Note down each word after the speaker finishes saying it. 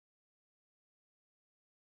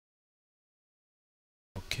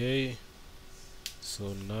Okay,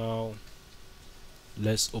 so now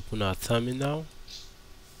let's open our terminal.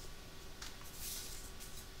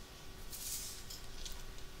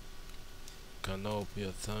 Can now open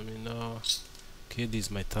your terminal. Okay, this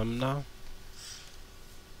is my terminal.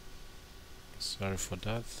 Sorry for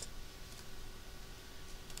that.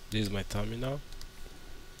 This is my terminal.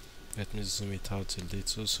 Let me zoom it out a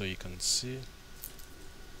little so you can see.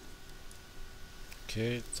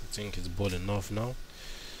 Okay, I think it's bold enough now.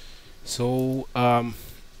 So the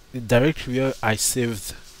directory where I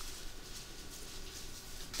saved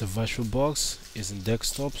the VirtualBox is in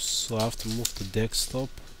desktop, so I have to move to desktop.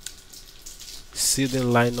 CD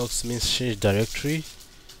Linux means change directory,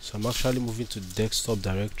 so I'm actually moving to desktop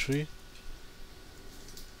directory,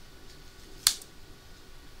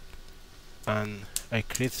 and I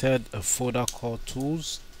created a folder called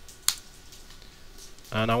tools,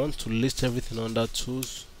 and I want to list everything under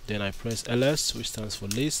tools. Then I press ls, which stands for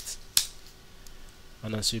list,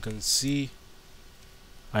 and as you can see,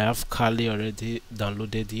 I have Kali already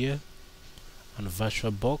downloaded here and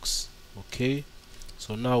VirtualBox. Okay,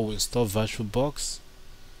 so now we'll install VirtualBox.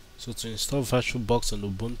 So to install VirtualBox on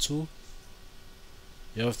Ubuntu,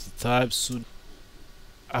 you have to type sudo.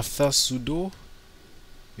 After sudo,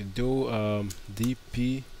 you do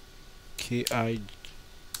dpkg-i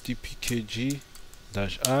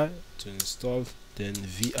to install, then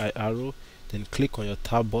vi arrow, then click on your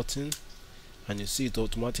tab button, and you see it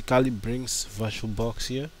automatically brings VirtualBox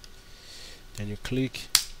here. Then you click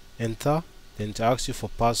enter, then it asks you for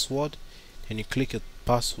password, then you click your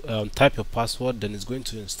type your password, then it's going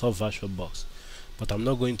to install VirtualBox. But I'm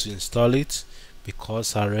not going to install it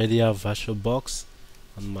because I already have VirtualBox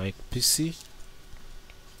on my PC.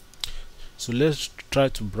 So let's try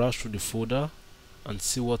to browse through the folder and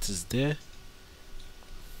see what is there.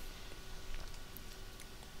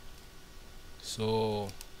 So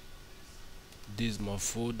this is my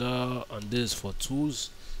folder, and this is for tools.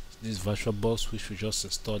 This is VirtualBox, which we just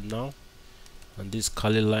installed now, and this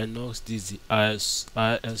Kali Linux. This is the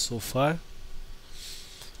ISO file.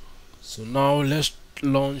 So now let's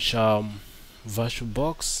launch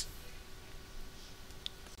VirtualBox.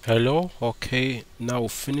 Hello. Okay, now we'll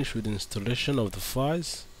finish with the installation of the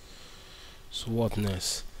files. So what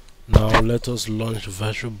next? Now let us launch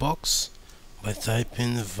VirtualBox by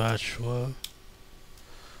typing VirtualBox.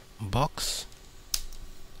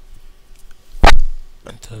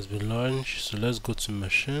 It has been launched. So let's go to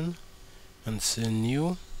machine and say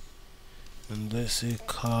new, and let's say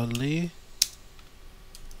Kali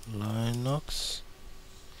Linux.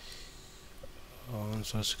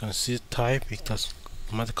 So as you can see, type, it has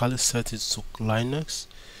automatically set it to Linux.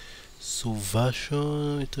 So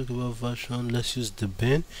version, we talk about version, let's use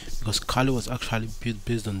Debian because Kali was actually built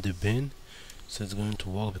based on Debian, so it's going to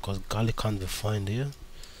work because Kali can't be found here.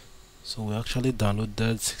 So we actually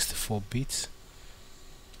downloaded 64 bits.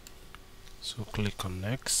 So click on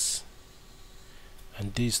next,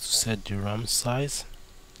 and this to set the RAM size.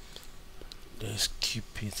 Let's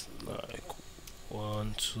keep it like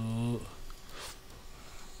 1, 2,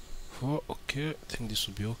 4. Okay, I think this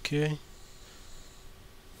will be okay.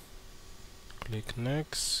 Click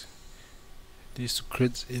next. This to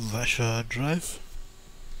create a virtual hard drive.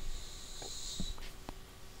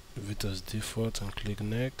 Leave it as default and click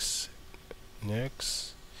next.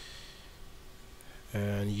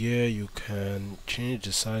 And here you can change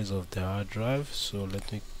the size of the hard drive, so let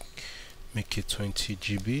me make it 20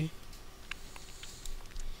 GB.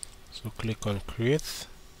 So click on create,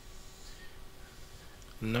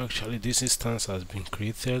 and actually this instance has been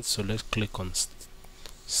created, so let's click on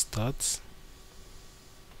start.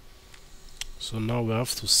 So now we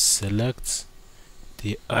have to select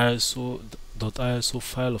the ISO.iso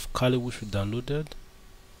file of Kali which we downloaded,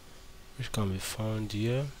 which can be found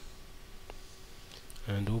here,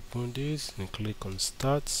 and open this and click on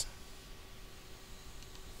start.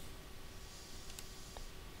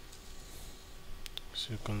 So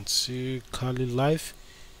you can see Kali live,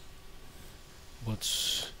 but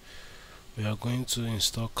we are going to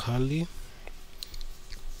install Kali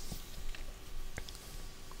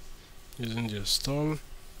using the install.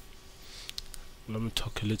 Let me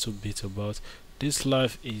talk a little bit about this.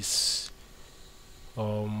 Live is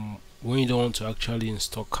when you don't want to actually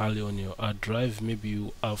install Kali on your hard drive. Maybe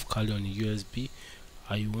you have Kali on a USB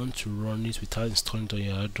and you want to run it without installing it on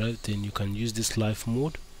your hard drive, then you can use this live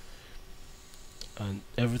mode, and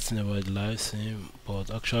everything about live same, but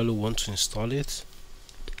actually want to install it.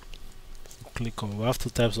 Click on, we have 2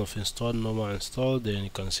 types of install, normal install, then you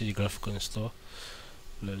can see the graphical install.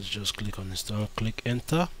 Let's just click on install, click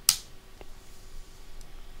enter.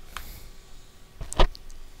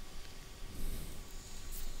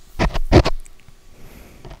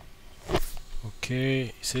 Okay,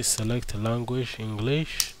 it says select language,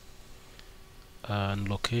 English, and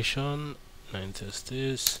location, United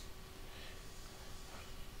States.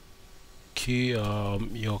 Key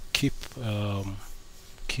your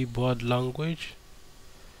keyboard language,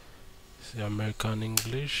 say American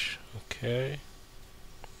English. Okay,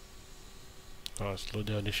 now let's load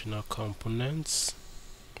the additional components.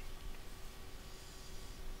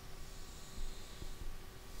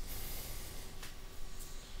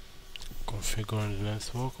 Configure the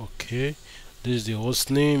network. Okay, this is the host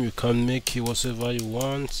name. You can make it whatever you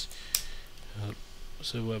want.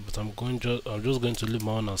 But I'm just going to leave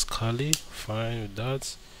my own as Kali. Fine with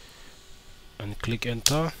that, and click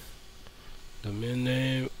enter. Domain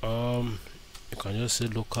name, you can just say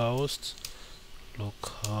localhost.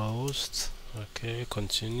 Okay,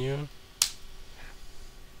 continue.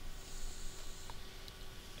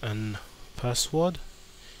 And password,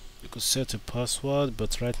 you could set a password,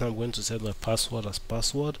 but right now I'm going to set my password as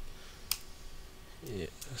password. Yeah,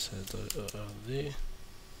 set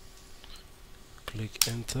click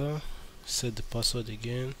enter. Set the password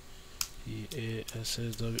again,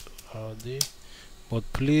 EASSWRD,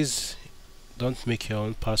 but please don't make your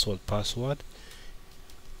own password,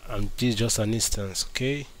 and this is just an instance.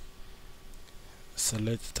 Okay,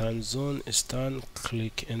 select time zone, Eastern,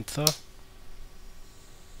 click enter.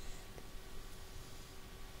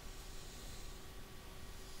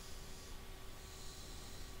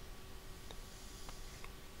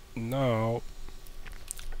 Now,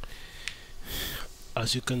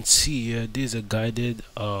 as you can see here, this is a guided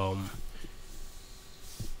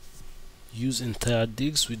use entire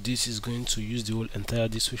disk. With this is going to use the whole entire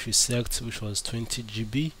disk which we select, which was 20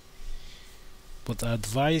 GB. But I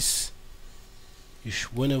advise you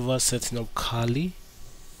should, whenever setting up Kali,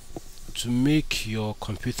 to make your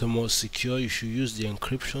computer more secure, you should use the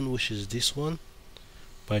encryption, which is this one,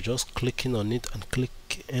 by just clicking on it and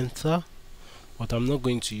click enter. But I'm not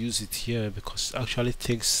going to use it here because it actually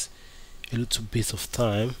takes a little bit of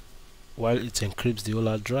time while it encrypts the whole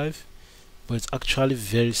hard drive, but it's actually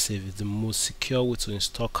very safe. It's the most secure way to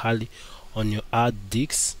install Kali on your hard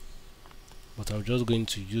disks. But I'm just going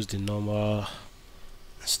to use the normal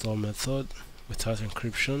install method without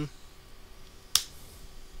encryption.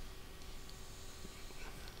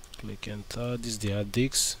 Click enter. This is the hard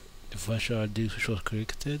disk, the virtual hard disk which was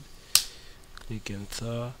created. Click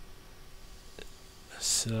enter.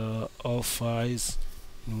 So all files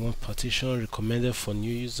in one partition, recommended for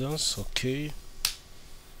new users. Okay,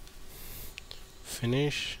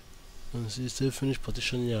 finish. Once you say finish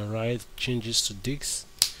partitioning and write changes to disk,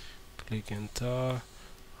 click enter.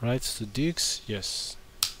 Write to disk, yes.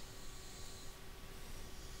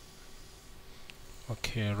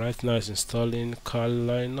 Okay, right now it's installing Kali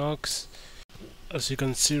Linux. As you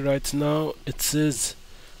can see right now, it says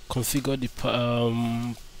configure the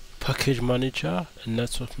package manager, a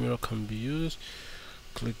network mirror can be used.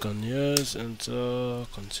 Click on yes, enter,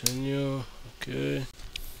 continue.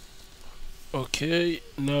 Okay,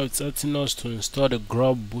 now it's asking us to install the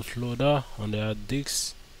Grub bootloader on the hard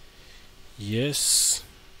disk. Yes,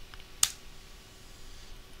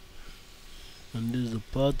 and this is the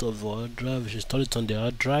part of our hard drive. We should install it on the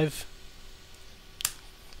hard drive.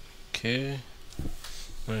 Okay,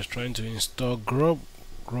 now it's trying to install Grub.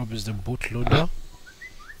 Grub is the bootloader.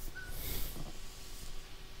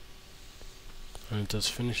 And it has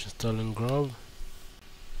finished installing Grub.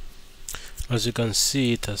 As you can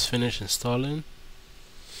see, it has finished installing.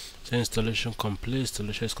 The installation complete.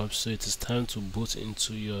 Installation is complete, so it is time to boot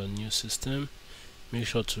into your new system. Make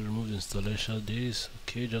sure to remove the installation days.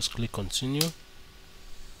 Okay, just click continue.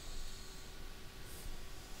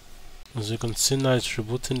 As you can see, now it's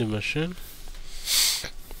rebooting the machine.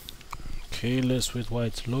 Okay, let's wait while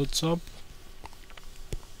it loads up.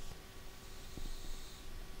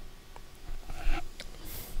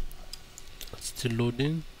 Still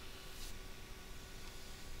loading.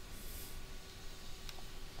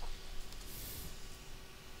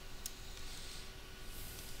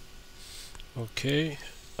 Okay,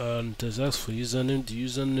 and there's asked for username. The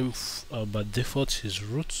username by default is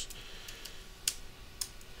root,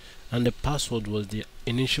 and the password was the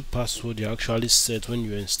initial password you actually set when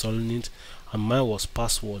you were installing it, and mine was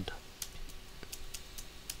password.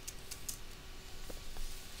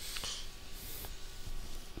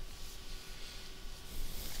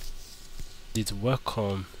 It's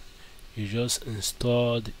welcome, you just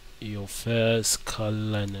installed your first Kali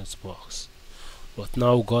Linux box. But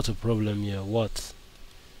now we got a problem here. What?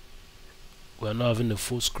 We're not having a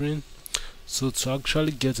full screen. So to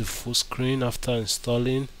actually get a full screen after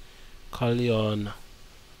installing Kali on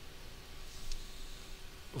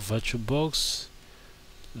VirtualBox,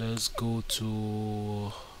 let's go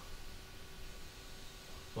to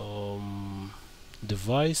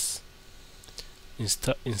device,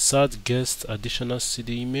 insert guest additional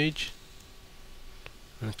CD image,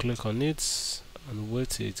 and click on it and wait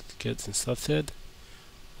till it gets inserted.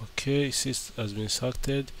 Okay, it says it has been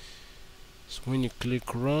inserted. So when you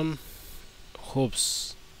click run,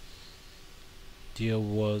 hopes there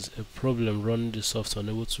was a problem running the software,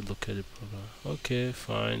 unable to locate the problem. Okay,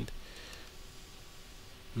 fine.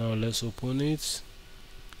 Now let's open it,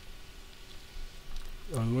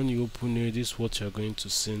 and when you open it, this is what you're going to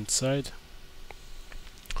see inside.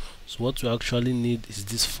 So what we actually need is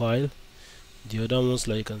this file. The other ones,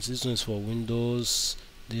 like you can see, this one is for Windows,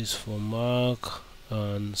 this for Mac,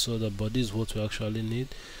 and so the body is what we actually need.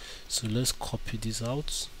 So let's copy this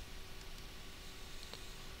out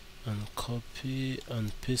and copy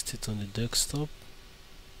and paste it on the desktop.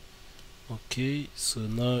 Okay, so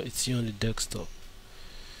now it's here on the desktop.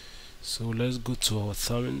 So let's go to our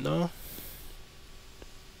terminal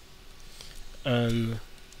and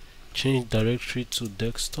change directory to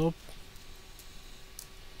desktop,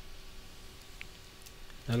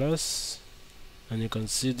 ls, and you can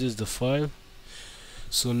see this is the file.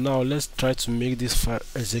 So now let's try to make this file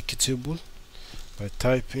executable by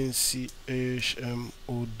typing chmod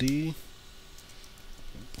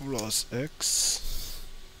 +x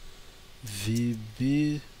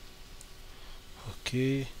vb.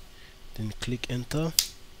 Okay, then click enter,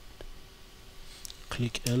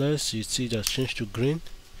 click ls. You see that changed to green,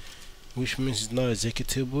 which means it's now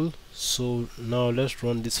executable. So now let's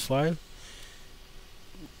run this file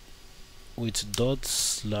with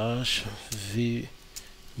 ./vb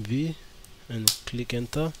and click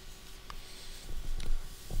enter.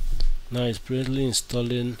 Now it's presently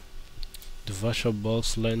installing the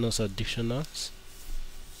VirtualBox Linux additionals.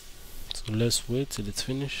 So let's wait till it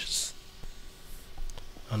finishes.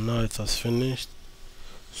 And now it has finished.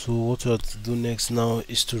 So what we have to do next now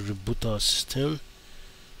is to reboot our system.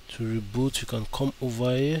 To reboot, you can come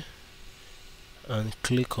over here and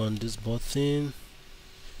click on this button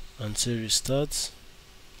and say restart.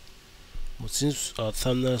 But since our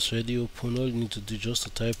terminal is already open, all you need to do is just to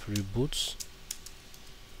type reboot,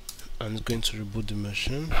 and it's going to reboot the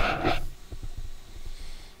machine.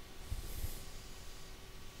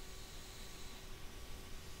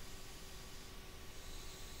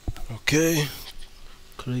 Okay,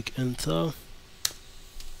 click enter.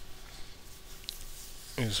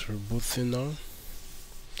 It's rebooting now.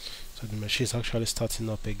 So the machine is actually starting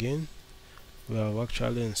up again. We have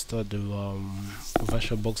actually installed the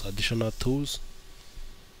VirtualBox additional tools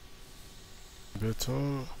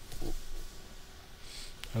button,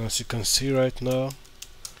 and as you can see right now,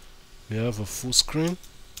 we have a full screen,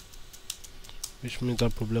 which means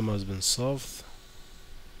that problem has been solved.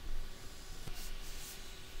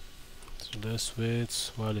 So let's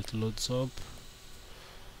wait while it loads up.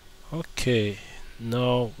 Okay,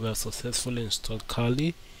 now we have successfully installed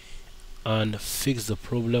Kali and fixed the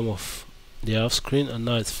problem of the half screen, and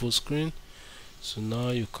now it's full screen. So now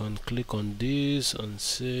you can click on this and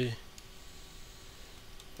say,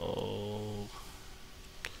 oh,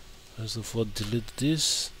 first of all, delete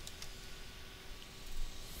this,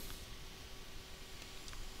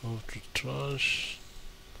 move to trash,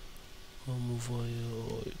 or move over here,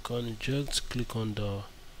 or you can inject. Click on the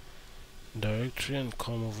directory and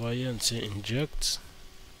come over here and say inject.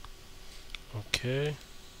 Okay,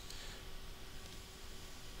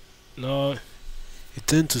 now you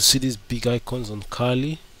tend to see these big icons on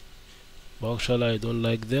Kali, but actually I don't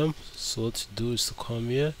like them. So what to do is to come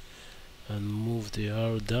here and move the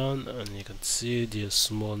arrow down, and you can see they're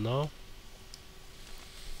small now.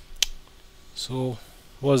 So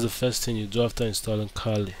what's the first thing you do after installing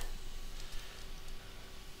Kali?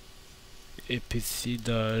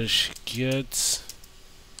 apt-get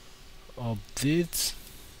update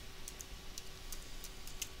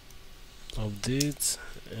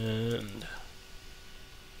and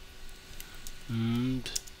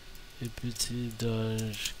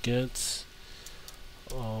apt-get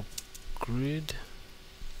upgrade,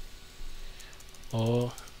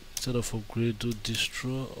 or instead of upgrade, do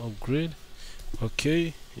distro upgrade.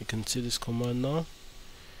 Okay, you can see this command now.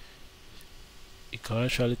 You can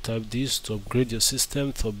actually type this to upgrade your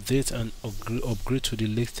system, to update and upgrade to the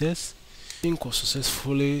latest. I think we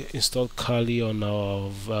successfully installed Kali on our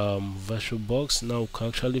VirtualBox. Now we can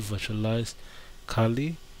actually virtualize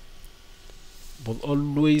Kali, but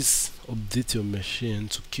always update your machine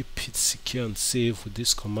to keep it secure and safe with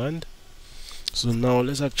this command. So now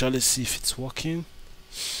let's actually see if it's working.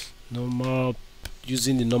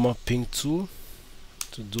 Using the normal ping tool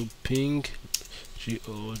to do ping,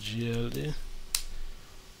 GOGLE.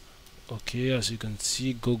 Okay, as you can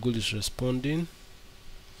see, Google is responding.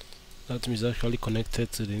 That means it's actually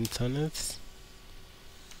connected to the internet.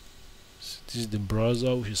 So this is the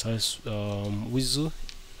browser, which is Wizzo.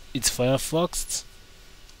 It's Firefox.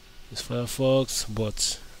 It's Firefox,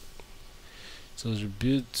 but it was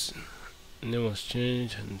rebuilt. Name was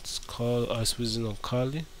changed, and it's called Wizzo on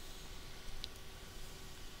Kali.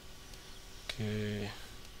 Okay,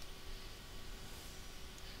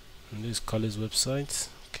 and this is Kali's website.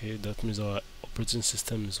 Okay, that means our operating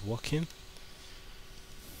system is working.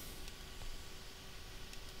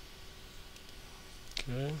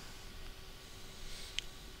 Okay,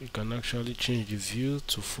 you can actually change the view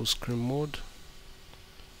to full screen mode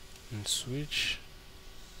and switch.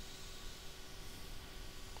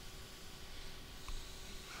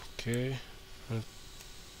 Okay,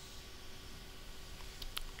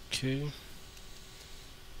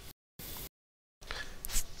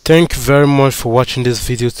 thank you very much for watching this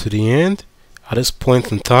video to the end. At this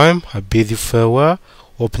point in time, I bid you farewell,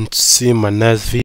 hoping to see you in my next video.